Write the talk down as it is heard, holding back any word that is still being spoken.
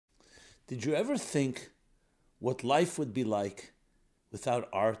Did you ever think what life would be like without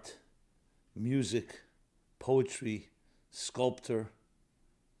art, music, poetry, sculpture,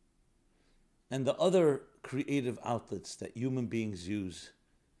 and the other creative outlets that human beings use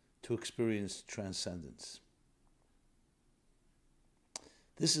to experience transcendence?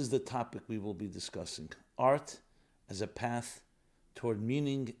 This is the topic we will be discussing: art as a path toward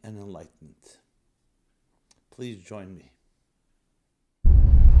meaning and enlightenment. Please join me.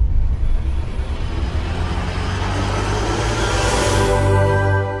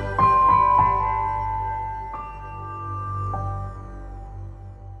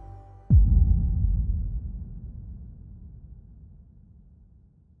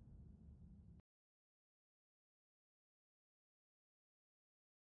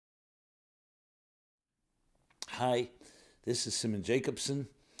 Hi, this is Rabbi Jacobson.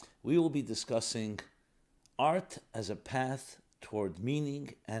 We will be discussing art as a path toward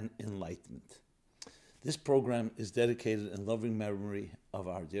meaning and enlightenment. This program is dedicated in loving memory of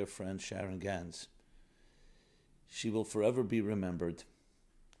our dear friend Sharon Gans. She will forever be remembered.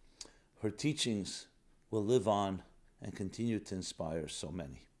 Her teachings will live on and continue to inspire so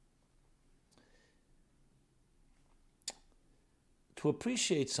many. To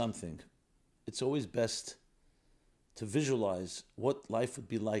appreciate something, it's always best to visualize what life would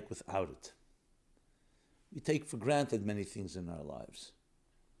be like without it. We take for granted many things in our lives.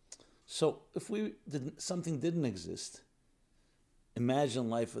 So if something didn't exist, imagine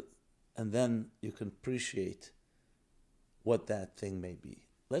life, and then you can appreciate what that thing may be.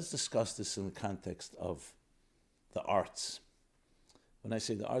 Let's discuss this in the context of the arts. When I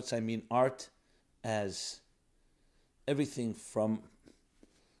say the arts, I mean art as everything from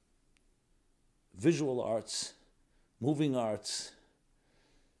visual arts, moving arts,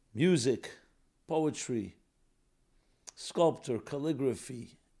 music, poetry, sculpture,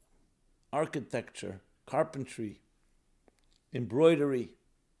 calligraphy, architecture, carpentry, embroidery.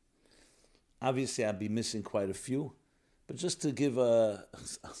 Obviously, I'd be missing quite a few, but just to give an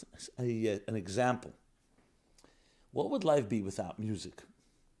example, what would life be without music,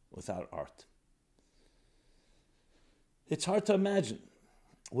 without art? It's hard to imagine.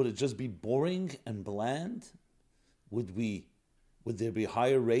 Would it just be boring and bland? Would there be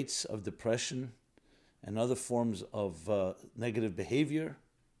higher rates of depression and other forms of negative behavior?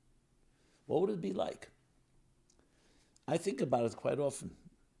 What would it be like? I think about it quite often.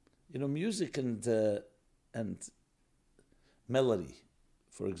 Music and melody,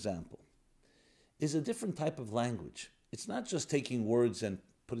 for example, is a different type of language. It's not just taking words and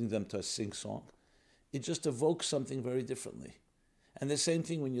putting them to a sing-song. It just evokes something very differently. And the same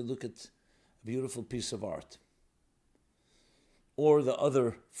thing when you look at a beautiful piece of art, or the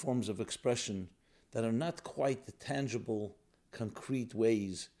other forms of expression that are not quite the tangible, concrete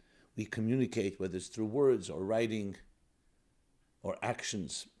ways we communicate, whether it's through words or writing or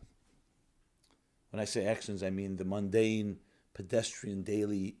actions. When I say actions, I mean the mundane, pedestrian,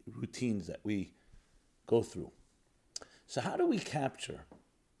 daily routines that we go through. So how do we capture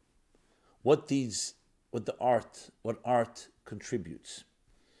what art contributes?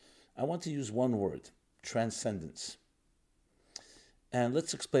 I want to use one word: transcendence. And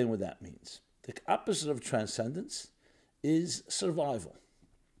let's explain what that means. The opposite of transcendence is survival.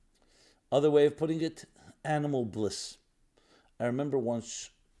 Other way of putting it, animal bliss. I remember once,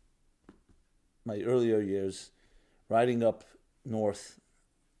 my earlier years, riding up north,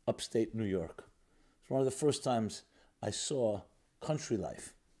 upstate New York. It's one of the first times I saw country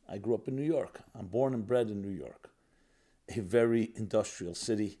life. I grew up in New York. I'm born and bred in New York. A very industrial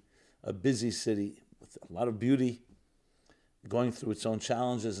city, a busy city with a lot of beauty, going through its own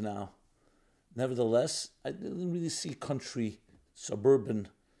challenges now. Nevertheless, I didn't really see country, suburban,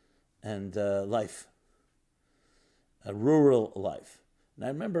 and life, a rural life. And I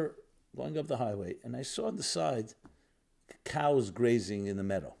remember going up the highway, and I saw on the side cows grazing in the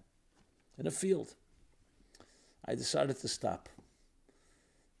meadow, in a field. I decided to stop.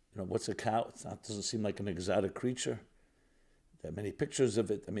 What's a cow? It doesn't seem like an exotic creature. There are many pictures of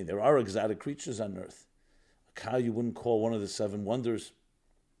it. There are exotic creatures on earth. A cow you wouldn't call one of the seven wonders.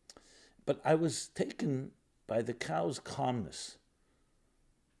 But I was taken by the cow's calmness.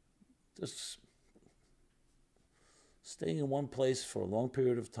 Just staying in one place for a long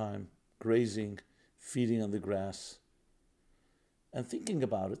period of time, grazing, feeding on the grass, and thinking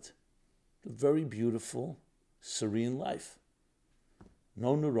about it. A very beautiful, serene life.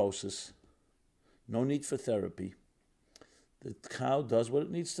 No neurosis, no need for therapy. The cow does what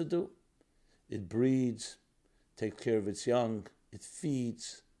it needs to do. It breeds, takes care of its young, it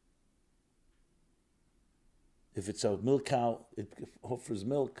feeds. If it's a milk cow, it offers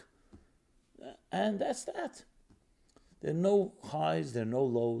milk. And that's that. There are no highs, there are no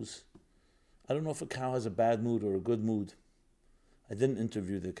lows. I don't know if a cow has a bad mood or a good mood. I didn't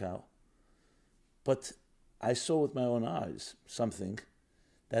interview the cow. But I saw with my own eyes something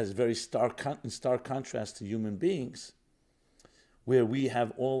that is very in stark contrast to human beings, where we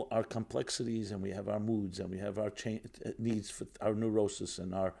have all our complexities and we have our moods and we have our needs for our neurosis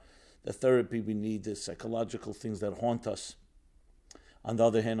and the therapy we need, the psychological things that haunt us. On the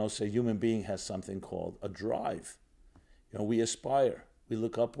other hand, also a human being has something called a drive. We aspire, we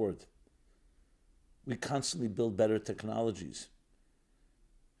look upward. We constantly build better technologies,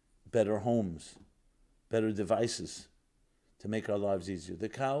 better homes, better devices to make our lives easier. The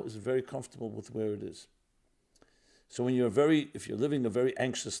cow is very comfortable with where it is. So if you're living a very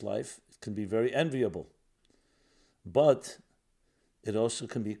anxious life, it can be very enviable. But it also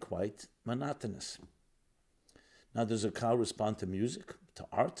can be quite monotonous. Now, does a cow respond to music, to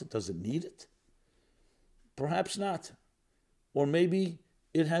art? Does it need it? Perhaps not. Or maybe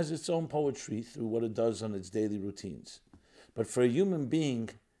it has its own poetry through what it does on its daily routines. But for a human being,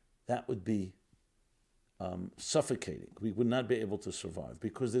 that would be suffocating. We would not be able to survive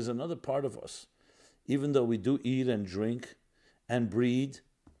because there's another part of us. Even though we do eat and drink and breed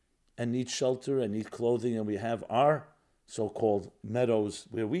and need shelter and need clothing, and we have our so-called meadows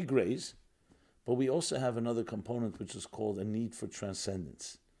where we graze, but we also have another component which is called a need for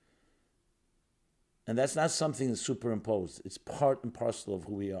transcendence. And that's not something that's superimposed. It's part and parcel of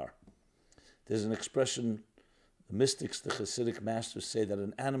who we are. There's an expression, the mystics, the Hasidic masters say that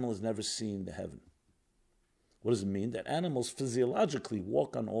an animal has never seen the heaven. What does it mean? That animals physiologically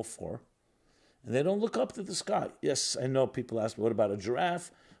walk on all four, and they don't look up to the sky. Yes, I know people ask me, what about a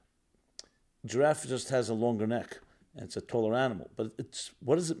giraffe? Giraffe just has a longer neck, and it's a taller animal. But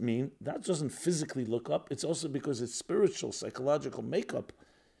what does it mean? That doesn't physically look up. It's also because its spiritual, psychological makeup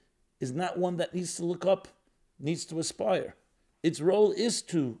is not one that needs to look up, needs to aspire. Its role is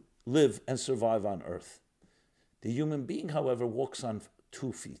to live and survive on earth. The human being, however, walks on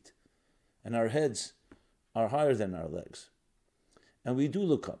 2 feet, and our heads are higher than our legs. And we do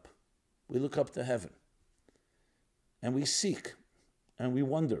look up. We look up to heaven. And we seek, and we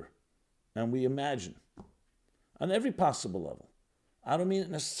wonder, and we imagine on every possible level. I don't mean it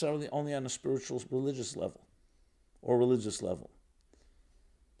necessarily only on a spiritual, religious level or religious level.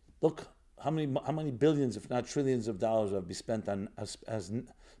 Look, how many billions, if not trillions of dollars have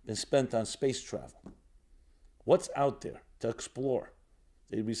been spent on space travel? What's out there to explore?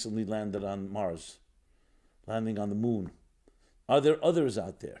 They recently landed on Mars, landing on the moon. Are there others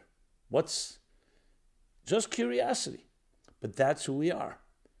out there? What's just curiosity? But that's who we are.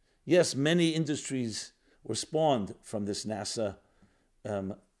 Yes, many industries were spawned from this NASA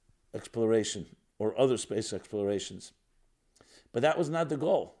exploration or other space explorations. But that was not the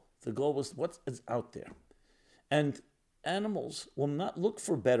goal. The goal was what is out there. And animals will not look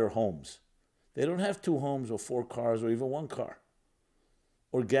for better homes. They don't have 2 homes or 4 cars or even 1 car,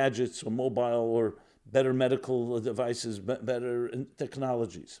 or gadgets or mobile or better medical devices, better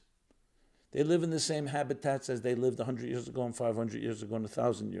technologies. They live in the same habitats as they lived 100 years ago and 500 years ago and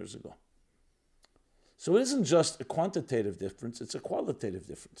 1,000 years ago. So it isn't just a quantitative difference, it's a qualitative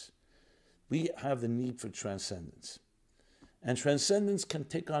difference. We have the need for transcendence. And transcendence can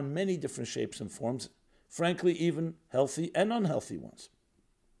take on many different shapes and forms, frankly, even healthy and unhealthy ones.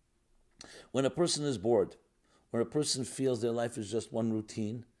 When a person is bored, when a person feels their life is just one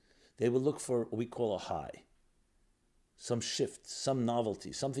routine, they will look for what we call a high, some shift, some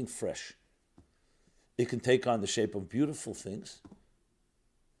novelty, something fresh. It can take on the shape of beautiful things,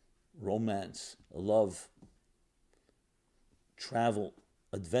 romance, love, travel,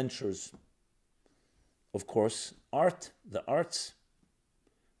 adventures, of course, art, the arts,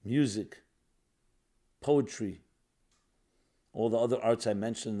 music, poetry, all the other arts I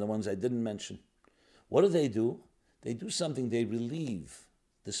mentioned, the ones I didn't mention. What do? They do something, they relieve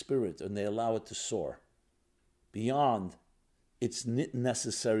the spirit and they allow it to soar beyond its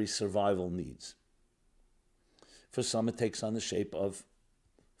necessary survival needs. For some, it takes on the shape of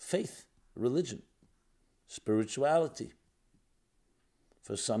faith, religion, spirituality.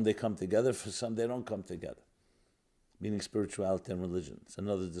 For some, they come together. For some, they don't come together. Meaning spirituality and religion. It's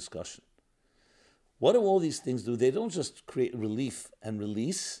another discussion. What do all these things do? They don't just create relief and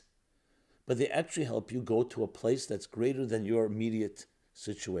release, but they actually help you go to a place that's greater than your immediate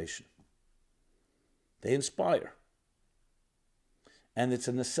situation. They inspire. And it's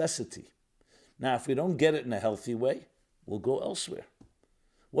a necessity. Now, if we don't get it in a healthy way, we'll go elsewhere.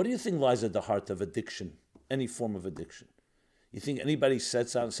 What do you think lies at the heart of addiction, any form of addiction? You think anybody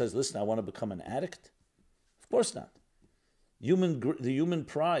sets out and says, listen, I want to become an addict? Of course not. The human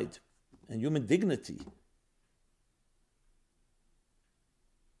pride and human dignity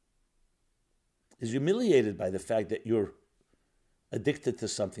is humiliated by the fact that you're addicted to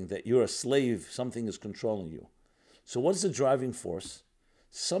something, that you're a slave, something is controlling you. So what is the driving force?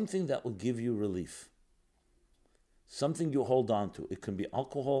 Something that will give you relief. Something you hold on to. It can be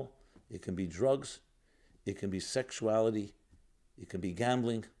alcohol, it can be drugs, it can be sexuality, it can be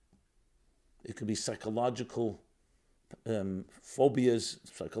gambling, it can be psychological phobias,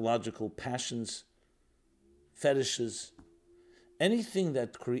 psychological passions, fetishes, anything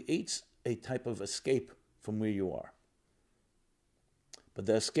that creates a type of escape from where you are. But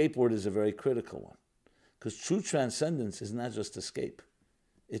the escape word is a very critical one, because true transcendence is not just escape.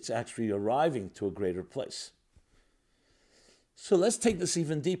 It's actually arriving to a greater place. So let's take this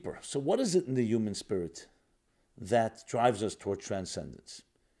even deeper. So what is it in the human spirit that drives us toward transcendence?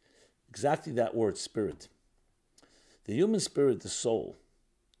 Exactly that word, spirit. The human spirit, the soul,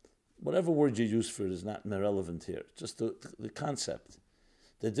 whatever word you use for it is not irrelevant here. Just the concept.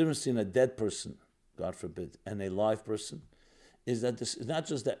 The difference between a dead person, God forbid, and a live person is that this is not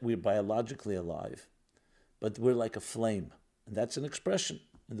just that we're biologically alive, but we're like a flame. And that's an expression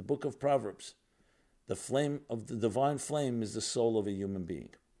in the book of Proverbs. The flame of the divine flame is the soul of a human being.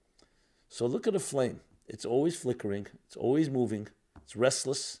 So look at a flame. It's always flickering, it's always moving, it's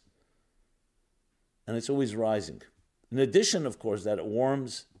restless, and it's always rising. In addition, of course, that it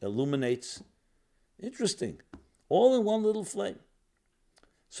warms, illuminates. Interesting. All in one little flame.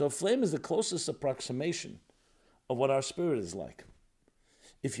 So a flame is the closest approximation of what our spirit is like.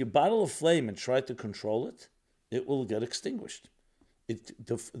 If you bottle a flame and try to control it, it will get extinguished. It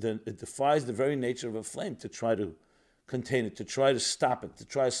defies the very nature of a flame to try to contain it, to try to stop it, to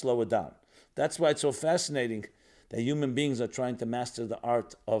try to slow it down. That's why it's so fascinating that human beings are trying to master the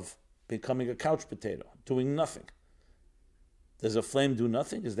art of becoming a couch potato, doing nothing. Does a flame do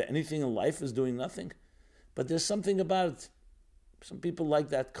nothing? Is there anything in life is doing nothing? But there's something about it. Some people like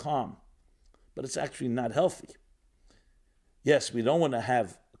that calm, but it's actually not healthy. Yes, we don't want to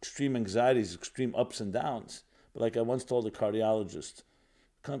have extreme anxieties, extreme ups and downs. But like I once told a cardiologist,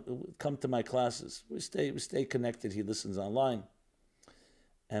 come to my classes. We stay connected. He listens online,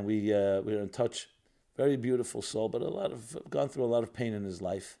 and we're in touch. Very beautiful soul, but gone through a lot of pain in his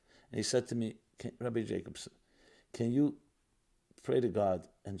life. And he said to me, Rabbi Jacobson, can you pray to God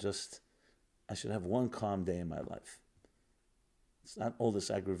and I should have one calm day in my life. It's not all this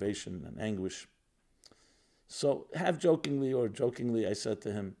aggravation and anguish. So half jokingly or jokingly, I said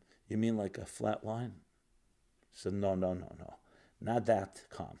to him, you mean like a flat line? He said, no. Not that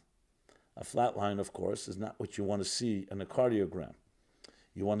calm. A flat line, of course, is not what you want to see in a cardiogram.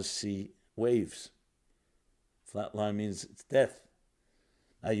 You want to see waves. Flat line means it's death.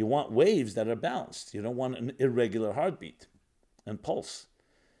 Now you want waves that are balanced. You don't want an irregular heartbeat and pulse.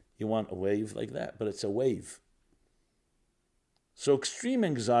 You want a wave like that, but it's a wave. So extreme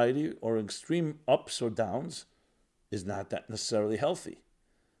anxiety or extreme ups or downs is not that necessarily healthy.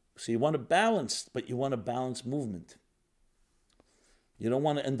 So you want to balance, but you want to balance movement. You don't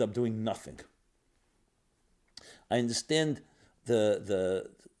want to end up doing nothing. I understand the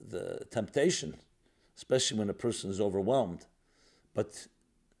temptation, especially when a person is overwhelmed. But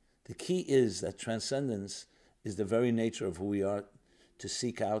the key is that transcendence is the very nature of who we are, to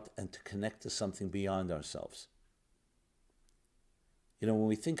seek out and to connect to something beyond ourselves. You know, when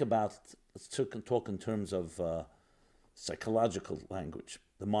we think about, let's talk in terms of psychological language,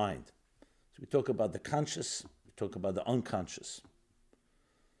 the mind. So we talk about the conscious, we talk about the unconscious,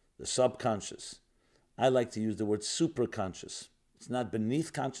 the subconscious. I like to use the word supra-conscious. It's not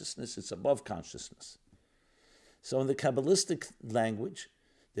beneath consciousness, it's above consciousness. So in the Kabbalistic language,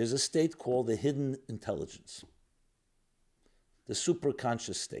 there's a state called the hidden intelligence, the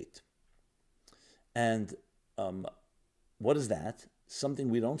supra-conscious state. And what is that? Something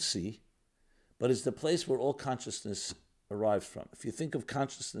we don't see, but it's the place where all consciousness arrives from. If you think of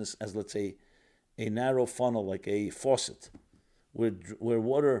consciousness as, let's say, a narrow funnel, like a faucet, where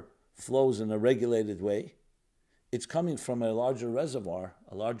water flows in a regulated way, it's coming from a larger reservoir,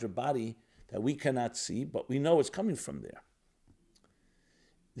 a larger body that we cannot see, but we know it's coming from there.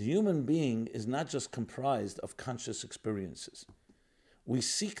 The human being is not just comprised of conscious experiences. We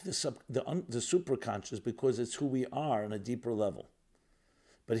seek the superconscious because it's who we are on a deeper level.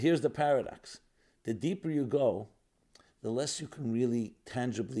 But here's the paradox. The deeper you go, the less you can really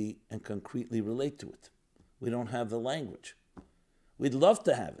tangibly and concretely relate to it. We don't have the language. We'd love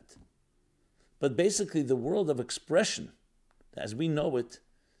to have it. But basically the world of expression, as we know it,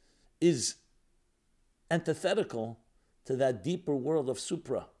 is antithetical to that deeper world of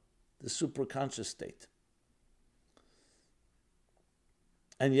the superconscious state.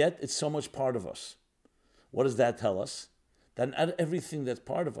 And yet it's so much part of us. What does that tell us? That not everything that's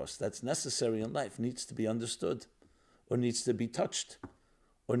part of us, that's necessary in life, needs to be understood, or needs to be touched,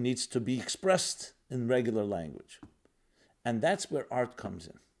 or needs to be expressed in regular language. And that's where art comes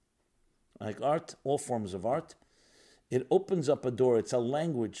in. Like art, all forms of art, it opens up a door. It's a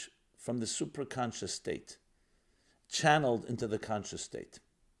language from the supra-conscious state, channeled into the conscious state.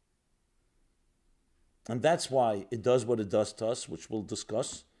 And that's why it does what it does to us, which we'll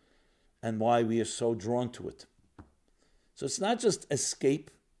discuss, and why we are so drawn to it. So it's not just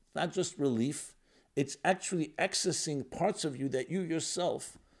escape, not just relief, it's actually accessing parts of you that you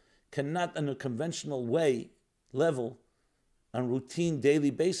yourself cannot, on a conventional level, on routine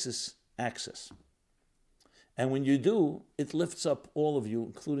daily basis, access. And when you do, it lifts up all of you,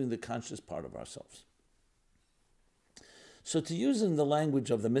 including the conscious part of ourselves. So to use in the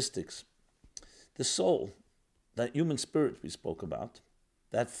language of the mystics, the soul, that human spirit we spoke about,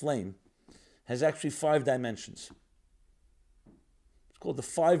 that flame, has actually 5 dimensions. It's called the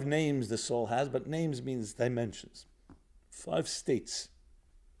 5 names the soul has, but names means dimensions. 5 states.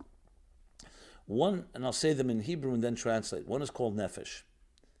 One, and I'll say them in Hebrew and then translate. One is called nefesh.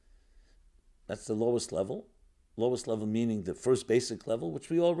 That's the lowest level. Lowest level meaning the first basic level, which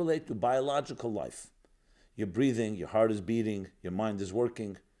we all relate to, biological life. You're breathing, your heart is beating, your mind is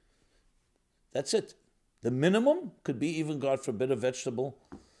working. That's it. The minimum could be even, God forbid, a vegetable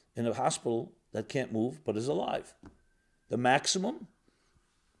in a hospital that can't move but is alive. The maximum,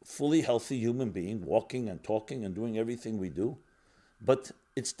 fully healthy human being, walking and talking and doing everything we do. But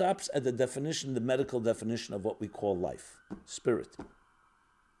it stops at the definition, the medical definition of what we call life, spirit.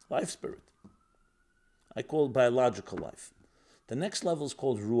 Life spirit. I call it biological life. The next level is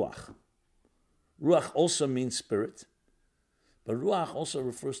called ruach. Ruach also means spirit, but ruach also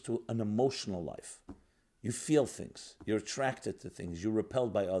refers to an emotional life. You feel things, you're attracted to things, you're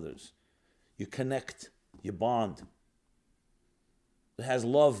repelled by others, you connect, you bond. It has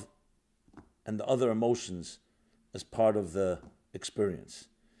love and the other emotions as part of the experience.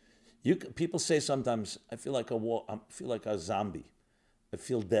 People say sometimes, I feel like a zombie. I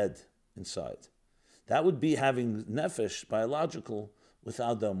feel dead inside. That would be having nefesh, biological,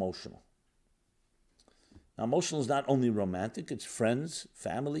 without the emotional. Now, emotional is not only romantic, it's friends,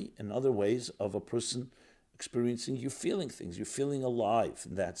 family, and other ways of a person experiencing, you're feeling things, you're feeling alive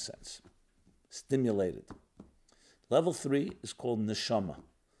in that sense, stimulated. Level 3 is called neshama.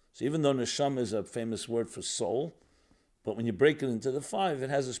 So even though neshama is a famous word for soul, but when you break it into the 5, it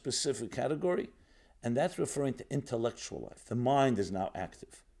has a specific category, and that's referring to intellectual life. The mind is now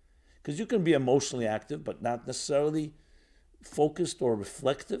active. Because you can be emotionally active, but not necessarily focused or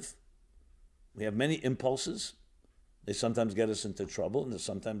reflective. We have many impulses. They sometimes get us into trouble, and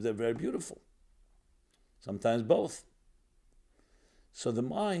sometimes they're very beautiful. Sometimes both. So the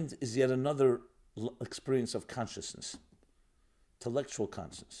mind is yet another experience of consciousness, intellectual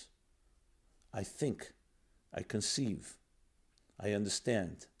consciousness. I think, I conceive, I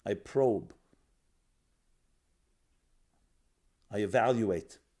understand, I probe, I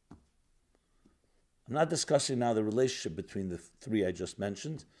evaluate. I'm not discussing now the relationship between the 3 I just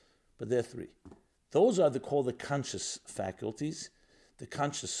mentioned, but there are 3. Those are called the conscious faculties, the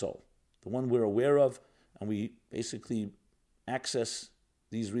conscious soul, the one we're aware of, and we basically access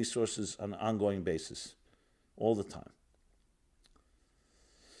these resources on an ongoing basis, all the time.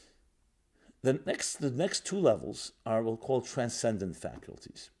 The next 2 levels are what we'll call transcendent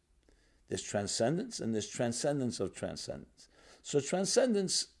faculties. There's transcendence and there's transcendence of transcendence. So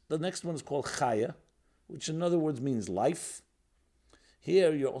transcendence, the next one is called chaya, which in other words means life.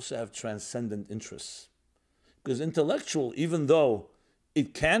 Here you also have transcendent interests. Because intellectual, even though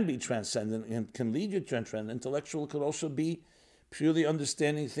it can be transcendent and can lead you to transcendent, intellectual could also be purely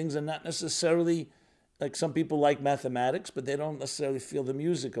understanding things and not necessarily, like some people like mathematics, but they don't necessarily feel the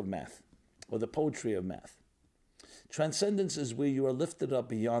music of math or the poetry of math. Transcendence is where you are lifted up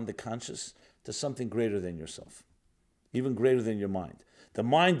beyond the conscious to something greater than yourself, even greater than your mind. The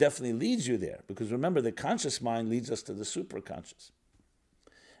mind definitely leads you there, because remember, the conscious mind leads us to the supra-conscious.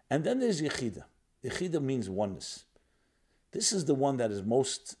 And then there's Yechida. Yechida means oneness. This is the one that is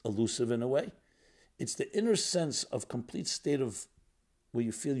most elusive in a way. It's the inner sense of complete state of where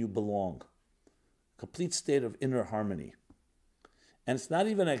you feel you belong, complete state of inner harmony. And it's not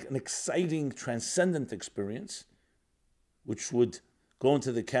even an exciting, transcendent experience, which would go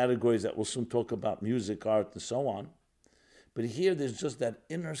into the categories that we'll soon talk about, music, art, and so on. But here there's just that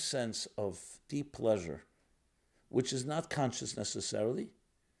inner sense of deep pleasure, which is not conscious necessarily.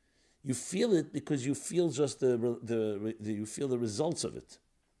 You feel it because you feel just you feel the results of it,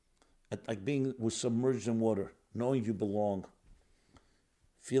 like being submerged in water, knowing you belong,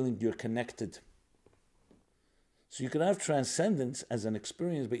 feeling you're connected. So you can have transcendence as an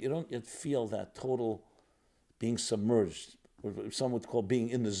experience, but you don't yet feel that total being submerged, or some would call being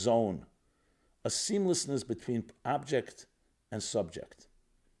in the zone, a seamlessness between object and subject.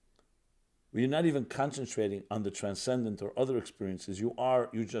 Where you're not even concentrating on the transcendent or other experiences. You're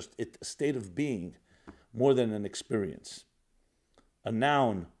just a state of being more than an experience. A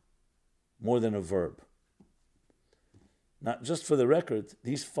noun more than a verb. Now, just for the record,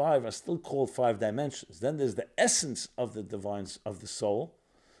 these five are still called five dimensions. Then there's the essence of the divine, of the soul,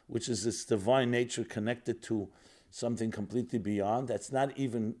 which is its divine nature connected to something completely beyond. That's not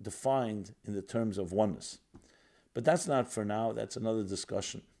even defined in the terms of oneness. But that's not for now. That's another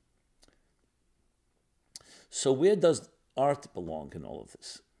discussion. So where does art belong in all of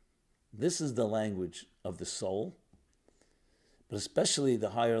this? This is the language of the soul, but especially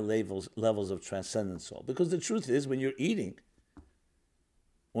the higher levels of transcendent soul. Because the truth is, when you're eating,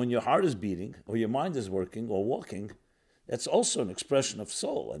 when your heart is beating, or your mind is working, or walking, that's also an expression of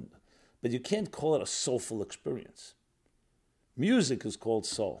soul. But you can't call it a soulful experience. Music is called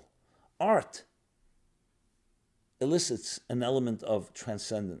soul. Art elicits an element of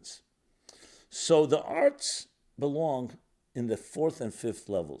transcendence. So the arts belong in the fourth and fifth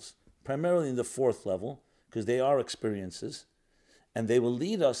levels, primarily in the fourth level, because they are experiences, and they will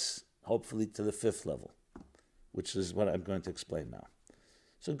lead us, hopefully, to the fifth level, which is what I'm going to explain now.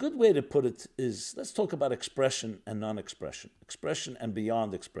 So a good way to put it is, let's talk about expression and non-expression, expression and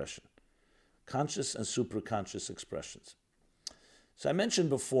beyond expression, conscious and supra-conscious expressions. So I mentioned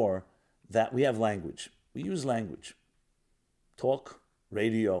before that we have language. We use language. Talk,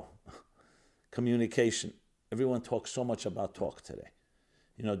 radio, communication. Everyone talks so much about talk today.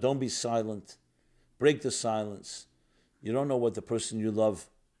 Don't be silent. Break the silence. You don't know what the person you love,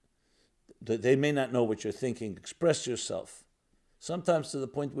 they may not know what you're thinking. Express yourself. Sometimes to the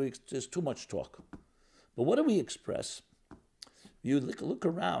point where there's too much talk. But what do we express? You look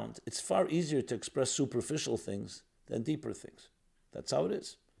around. It's far easier to express superficial things than deeper things. That's how it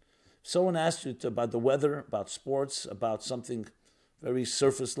is. If someone asks you about the weather, about sports, about something very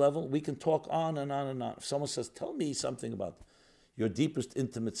surface level, we can talk on and on and on. If someone says, tell me something about your deepest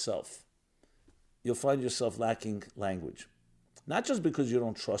intimate self, you'll find yourself lacking language. Not just because you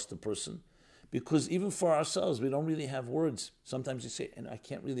don't trust the person, because even for ourselves, we don't really have words. Sometimes you say, and I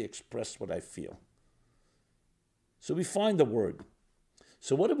can't really express what I feel. So we find the word.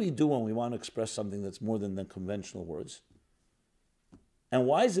 So what do we do when we want to express something that's more than the conventional words? And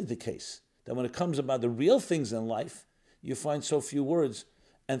why is it the case that when it comes about the real things in life, you find so few words,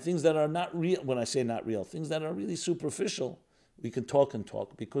 and things that are not real, when I say not real, things that are really superficial, we can talk and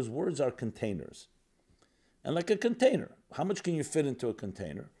talk, because words are containers. And like a container, how much can you fit into a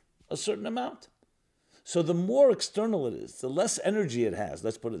container? A certain amount. So the more external it is, the less energy it has,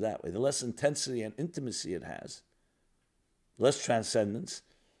 let's put it that way, the less intensity and intimacy it has, less transcendence,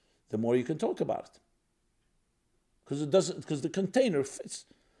 the more you can talk about it. Because the container fits.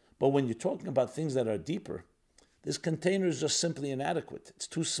 But when you're talking about things that are deeper, this container is just simply inadequate. It's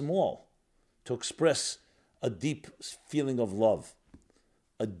too small to express a deep feeling of love,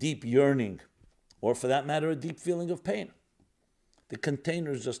 a deep yearning, or for that matter, a deep feeling of pain. The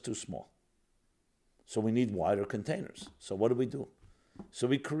container is just too small. So we need wider containers. So what do? So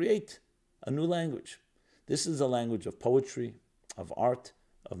we create a new language. This is a language of poetry, of art,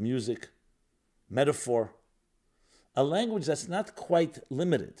 of music, metaphor, a language that's not quite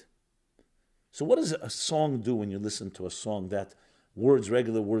limited. So what does a song do when you listen to a song that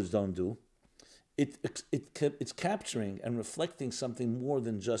regular words don't do? It's capturing and reflecting something more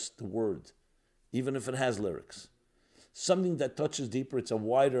than just the word, even if it has lyrics. Something that touches deeper, it's a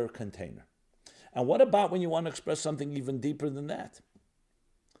wider container. And what about when you want to express something even deeper than that?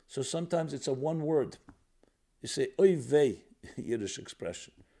 So sometimes it's a one word. You say, oy vey, Yiddish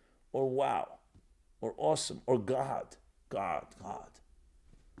expression, or wow, or awesome, or God.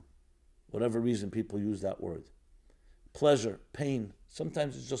 Whatever reason people use that word. Pleasure, pain.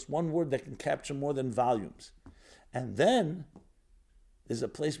 Sometimes it's just one word that can capture more than volumes. And then there's a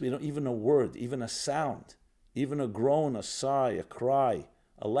place we don't even a word, even a sound, even a groan, a sigh, a cry,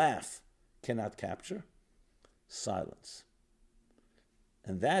 a laugh cannot capture. Silence.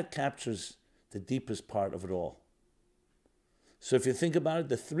 And that captures the deepest part of it all. So if you think about it,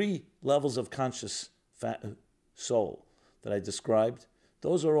 the three levels of conscious soul that I described,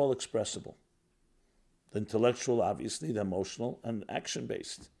 those are all expressible. The intellectual, obviously, the emotional, and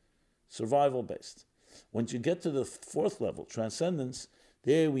action-based, survival-based. Once you get to the fourth level, transcendence,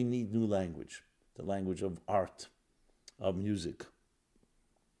 there we need new language, the language of art, of music,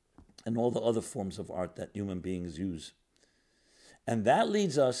 and all the other forms of art that human beings use. And that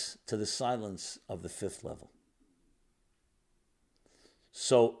leads us to the silence of the fifth level.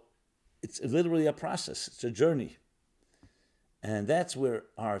 So it's literally a process. It's a journey. And that's why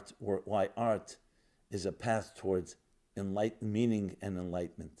art is a path towards meaning and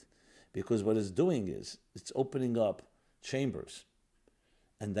enlightenment. Because what it's doing is it's opening up chambers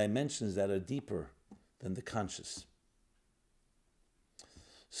and dimensions that are deeper than the conscious.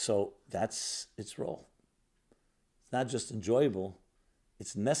 So that's its role. It's not just enjoyable,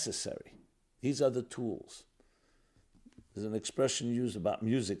 it's necessary. These are the tools. There's an expression used about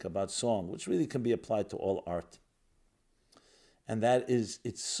music, about song, which really can be applied to all art. And that is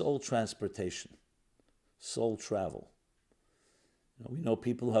its soul transportation, soul travel. We know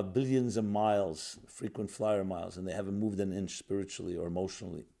people who have billions of miles, frequent flyer miles, and they haven't moved an inch spiritually or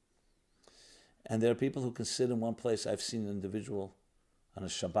emotionally. And there are people who can sit in one place. I've seen an individual on a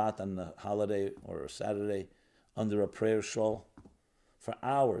Shabbat, on a holiday or a Saturday, under a prayer shawl for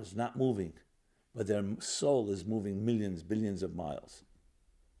hours, not moving, but their soul is moving millions, billions of miles.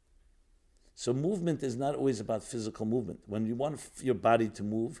 So movement is not always about physical movement. When you want your body to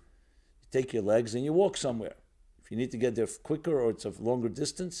move, you take your legs and you walk somewhere. If you need to get there quicker or it's a longer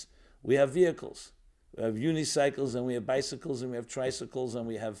distance, we have vehicles. We have unicycles and we have bicycles and we have tricycles and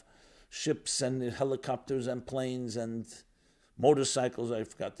we have ships and helicopters and planes and motorcycles, I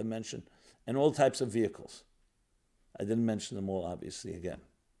forgot to mention, and all types of vehicles. I didn't mention them all, obviously, again.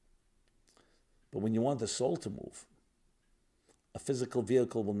 But when you want the soul to move, a physical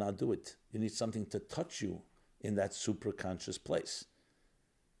vehicle will not do it. You need something to touch you in that supra-conscious place,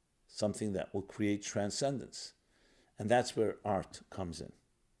 something that will create transcendence. And that's where art comes in.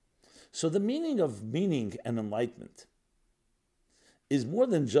 So the meaning of meaning and enlightenment is more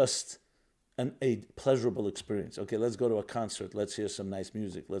than just a pleasurable experience. Okay, let's go to a concert. Let's hear some nice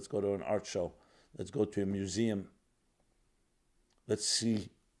music. Let's go to an art show. Let's go to a museum. Let's see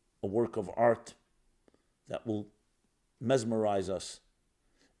a work of art that will mesmerize us.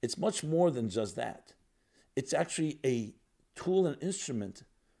 It's much more than just that. It's actually a tool and instrument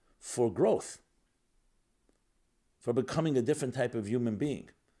for growth, for becoming a different type of human being.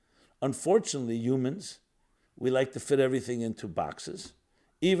 Unfortunately, humans, we like to fit everything into boxes.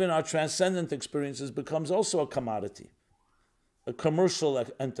 Even our transcendent experiences becomes also a commodity, a commercial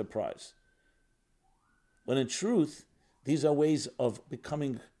enterprise. When in truth, these are ways of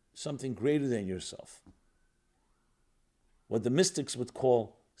becoming something greater than yourself. What the mystics would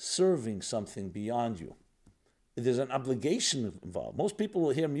call serving something beyond you. There's an obligation involved. Most people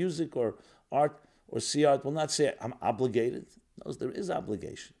will hear music or art or see art will not say, I'm obligated. No, there is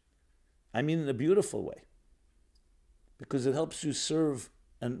obligation. I mean in a beautiful way. Because it helps you serve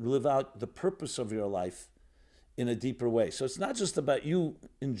and live out the purpose of your life in a deeper way. So it's not just about you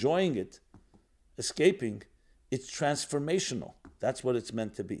enjoying it, escaping. It's transformational. That's what it's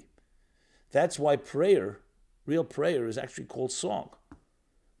meant to be. That's why prayer, real prayer, is actually called song.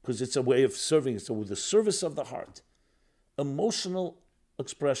 Because it's a way of serving. So with the service of the heart, emotional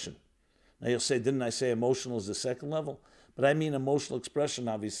expression. Now you'll say, didn't I say emotional is the second level? But I mean emotional expression,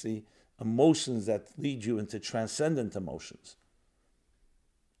 obviously, emotions that lead you into transcendent emotions,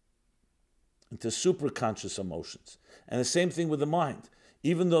 into supra-conscious emotions. And the same thing with the mind.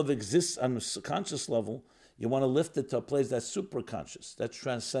 Even though it exists on a conscious level, you want to lift it to a place that's supra-conscious, that's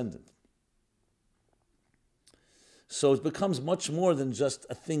transcendent. So it becomes much more than just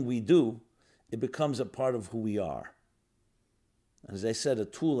a thing we do. It becomes a part of who we are. And as I said, a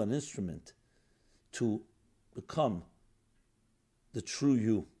tool, an instrument to become the true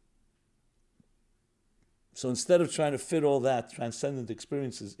you. So instead of trying to fit all that transcendent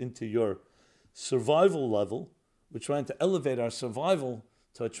experiences into your survival level, we're trying to elevate our survival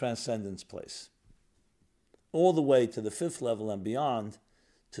to a transcendence place. All the way to the fifth level and beyond,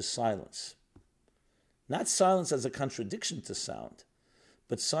 to silence. Not silence as a contradiction to sound,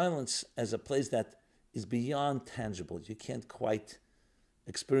 but silence as a place that is beyond tangible. You can't quite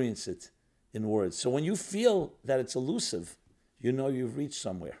experience it in words. So when you feel that it's elusive, you know you've reached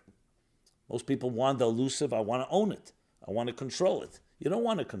somewhere. Most people want the elusive. I want to own it. I want to control it. You don't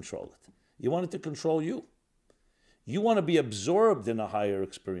want to control it. You want it to control you. You want to be absorbed in a higher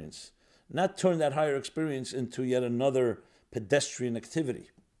experience, not turn that higher experience into yet another pedestrian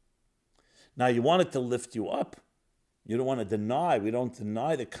activity. Now, you want it to lift you up. You don't want to deny. We don't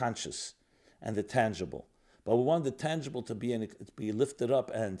deny the conscious and the tangible. But we want the tangible to be lifted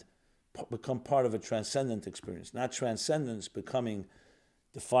up and become part of a transcendent experience. Not transcendence becoming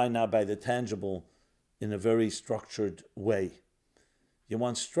defined now by the tangible in a very structured way. You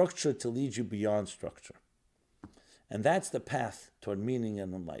want structure to lead you beyond structure. And that's the path toward meaning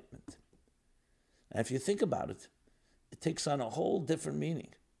and enlightenment. And if you think about it, takes on a whole different meaning.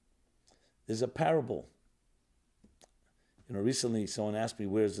 There's a parable. Recently someone asked me,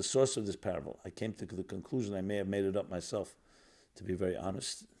 where's the source of this parable? I came to the conclusion I may have made it up myself, to be very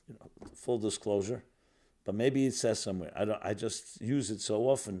honest. Full disclosure. But maybe it says somewhere. I just use it so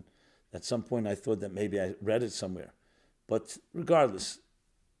often. At some point I thought that maybe I read it somewhere. But regardless,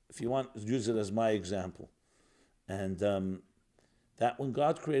 if you want, use it as my example. And that when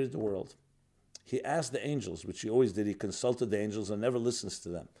God created the world, he asked the angels, which he always did. He consulted the angels and never listens to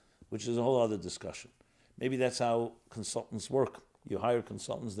them, which is a whole other discussion. Maybe that's how consultants work. You hire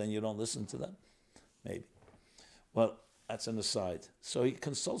consultants, then you don't listen to them. Maybe. Well, that's an aside. So he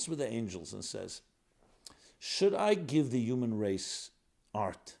consults with the angels and says, should I give the human race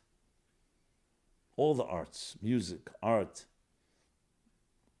art? All the arts, music, art.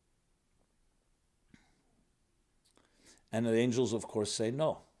 And the angels, of course, say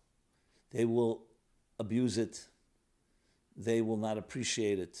no. They will abuse it. They will not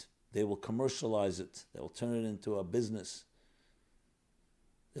appreciate it. They will commercialize it. They will turn it into a business.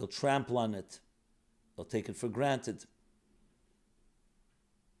 They'll trample on it. They'll take it for granted.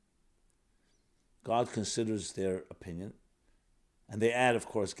 God considers their opinion. And they add, of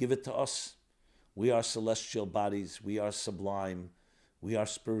course, give it to us. We are celestial bodies. We are sublime. We are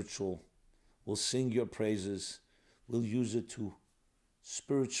spiritual. We'll sing your praises. We'll use it to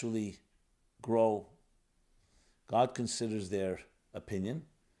spiritually grow. God considers their opinion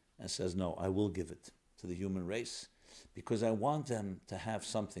and says, no, I will give it to the human race because I want them to have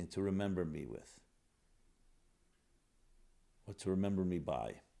something to remember me with or to remember me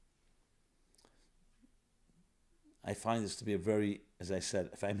by. I find this to be a very, as I said,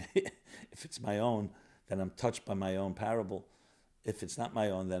 if it's my own, then I'm touched by my own parable. If it's not my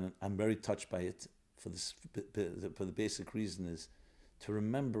own, then I'm very touched by it for the basic reason is to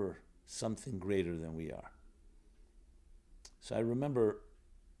remember something greater than we are. So I remember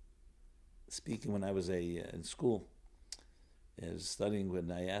speaking when I was in school, I was studying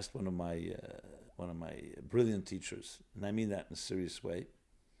when I asked one of my brilliant teachers, and I mean that in a serious way.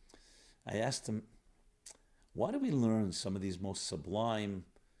 I asked him, why do we learn some of these most sublime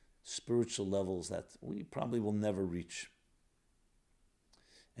spiritual levels that we probably will never reach?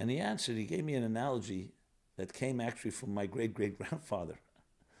 And he answered, he gave me an analogy that came actually from my great-great-grandfather,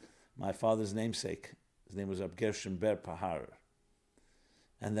 my father's namesake. His name was Rabbi Gershon Ber Pahar.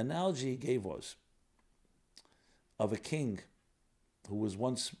 And the analogy he gave was of a king who was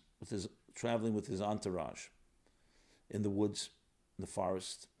once traveling with his entourage in the woods, in the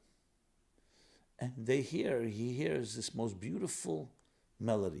forest. And he hears this most beautiful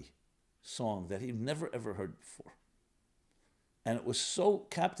melody, song that he'd never ever heard before. And it was so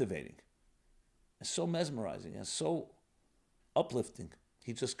captivating, and so mesmerizing, and so uplifting.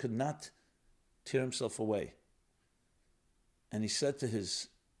 He just could not tear himself away. And he said to his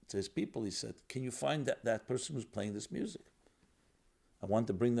people, he said, can you find that person who's playing this music? I want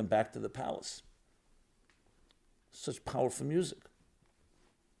to bring them back to the palace. Such powerful music.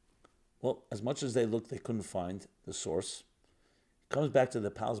 Well, as much as they looked, they couldn't find the source. He comes back to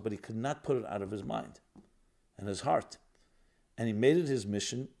the palace, but he could not put it out of his mind and his heart. And he made it his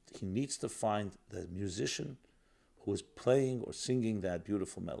mission. He needs to find the musician who is playing or singing that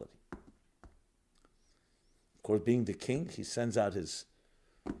beautiful melody. Of course, being the king, he sends out his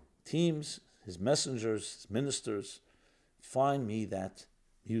teams, his messengers, his ministers, find me that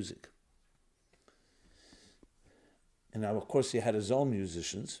music. And now, of course, he had his own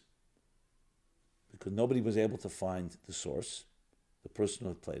musicians, because nobody was able to find the source, the person who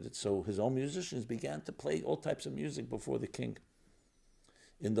had played it. So his own musicians began to play all types of music before the king,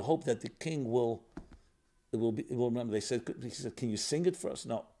 in the hope that the king will remember. He said, can you sing it for us?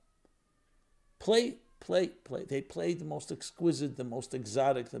 No. Play. They played the most exquisite, the most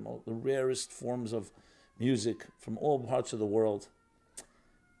exotic, the rarest forms of music from all parts of the world.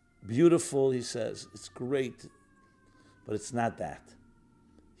 Beautiful, he says. It's great, but it's not that.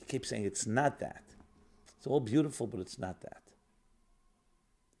 He keeps saying it's not that. It's all beautiful, but it's not that.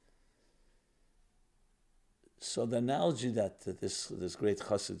 So the analogy that this great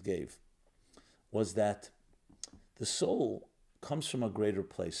chassid gave was that the soul comes from a greater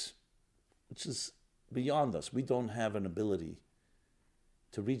place, which is beyond us. We don't have an ability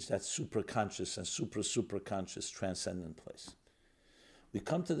to reach that supra-conscious and supra-conscious transcendent place. We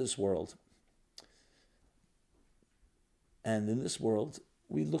come to this world, and in this world,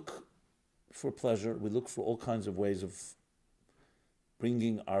 we look for pleasure. We look for all kinds of ways of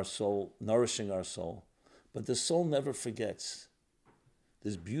bringing our soul, nourishing our soul. But the soul never forgets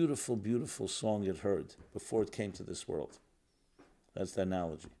this beautiful, beautiful song it heard before it came to this world. That's the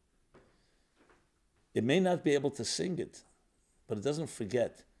analogy. It may not be able to sing it, but it doesn't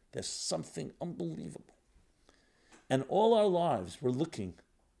forget there's something unbelievable. And all our lives, we're looking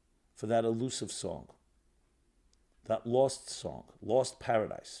for that elusive song, that lost song, lost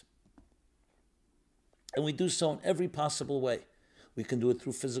paradise. And we do so in every possible way. We can do it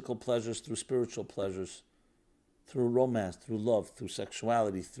through physical pleasures, through spiritual pleasures, through romance, through love, through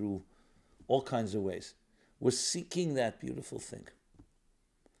sexuality, through all kinds of ways. We're seeking that beautiful thing.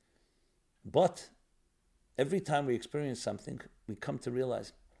 But every time we experience something, we come to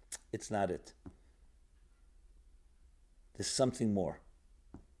realize it's not it. There's something more.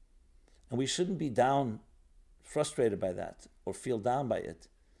 And we shouldn't be frustrated by that, or feel down by it.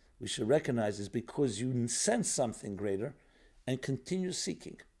 We should recognize it's because you sense something greater and continue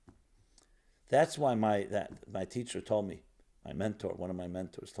seeking. That's why my teacher told me, my mentor, one of my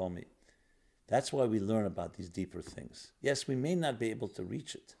mentors told me, that's why we learn about these deeper things. Yes, we may not be able to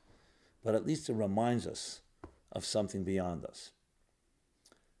reach it, but at least it reminds us of something beyond us.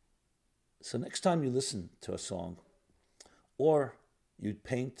 So next time you listen to a song, or you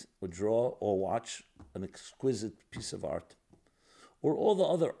paint or draw or watch an exquisite piece of art, or all the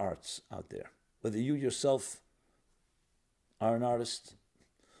other arts out there, whether you yourself are an artist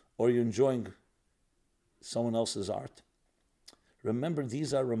or you're enjoying someone else's art, remember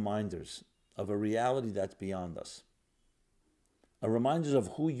these are reminders of a reality that's beyond us. A reminder of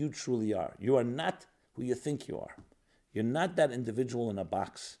who you truly are. You are not who you think you are. You're not that individual in a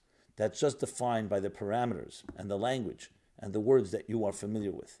box that's just defined by the parameters and the language and the words that you are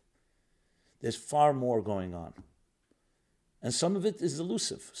familiar with. There's far more going on. And some of it is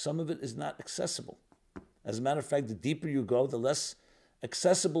elusive. Some of it is not accessible. As a matter of fact, the deeper you go, the less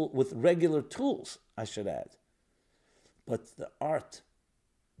accessible with regular tools, I should add. But the arts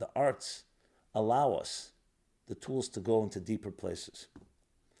allow us the tools to go into deeper places,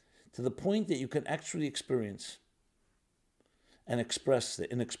 to the point that you can actually experience and express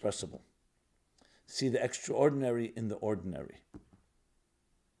the inexpressible. See the extraordinary in the ordinary.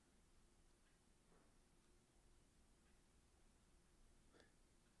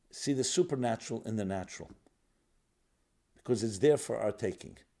 See the supernatural in the natural, because it's there for our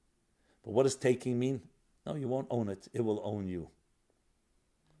taking. But what does taking mean? No, you won't own it. It will own you.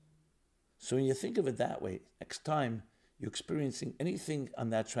 So when you think of it that way, next time you're experiencing anything on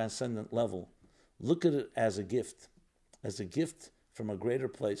that transcendent level, look at it as a gift from a greater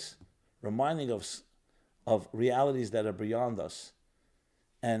place, reminding us of realities that are beyond us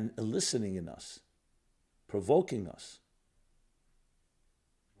and eliciting in us, provoking us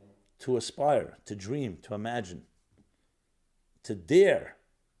to aspire, to dream, to imagine, to dare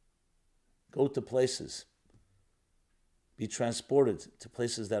go to places, be transported to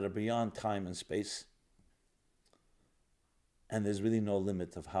places that are beyond time and space. And there's really no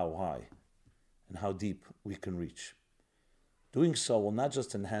limit of how high and how deep we can reach. Doing so will not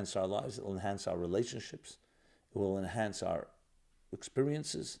just enhance our lives, it will enhance our relationships, it will enhance our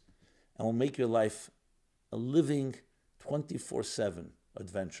experiences, and will make your life a living 24/7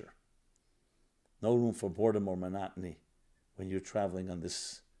 adventure. No room for boredom or monotony when you're traveling on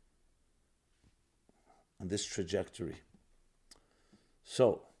this trajectory.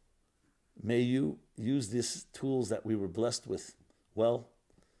 So, may you use these tools that we were blessed with well,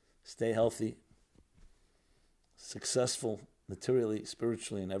 stay healthy, successful materially,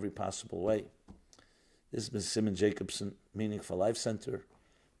 spiritually, in every possible way. This has been Simon Jacobson, Meaningful Life Center.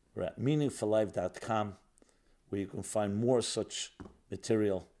 We're at meaningfullife.com, where you can find more such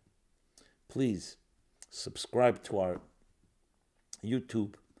material. Please subscribe to our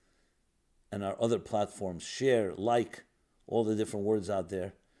YouTube and our other platforms. Share, like, all the different words out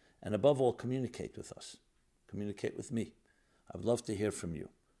there. And above all, communicate with us. Communicate with me. I'd love to hear from you.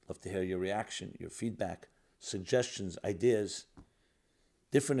 Love to hear your reaction, your feedback, suggestions, ideas,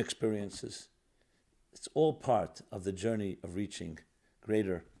 different experiences. It's all part of the journey of reaching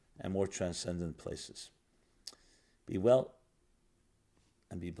greater and more transcendent places. Be well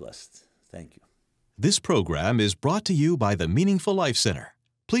and be blessed. Thank you. This program is brought to you by the Meaningful Life Center.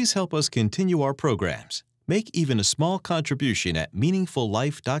 Please help us continue our programs. Make even a small contribution at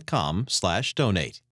meaningfullife.com/donate.